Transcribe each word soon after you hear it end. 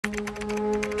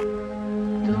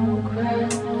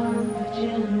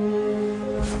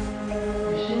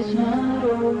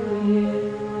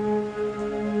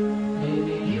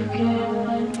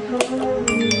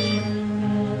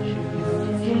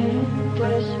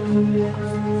Fight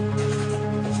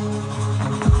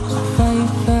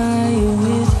fire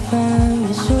with fire,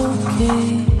 it's okay.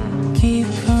 Keep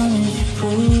coming, she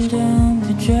pull down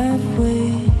the driveway.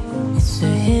 It's a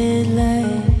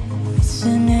headlight, it's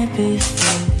an epic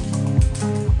fight.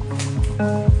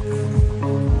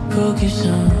 Focus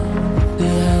on the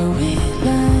highway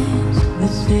lines, the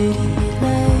city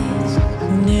lights.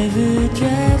 Never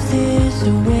drive this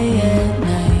away at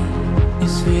night.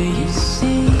 It's where you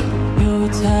see your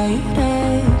tired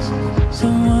eyes.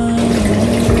 Someone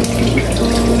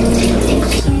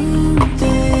something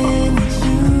that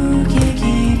you can't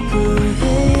keep your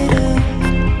head up.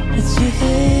 It's your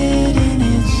head and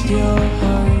it's your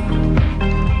heart,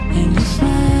 and you're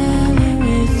smiling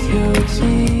with your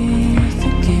teeth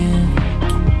again.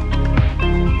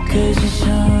 'Cause you're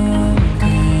some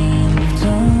kind of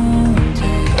don't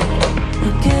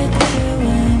you'll get there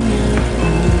when you're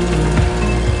old.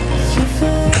 It's your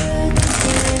further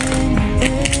than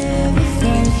you ever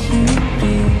thought you'd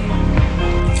be.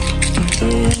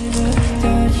 Ever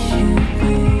thought you'd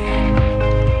be.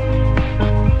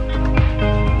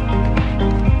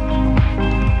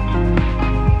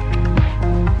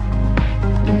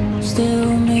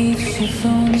 Still makes your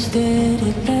phone's dead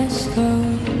at last call.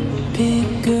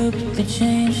 Pick up the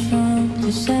change from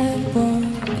the sidewalk.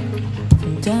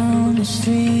 From down the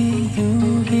street you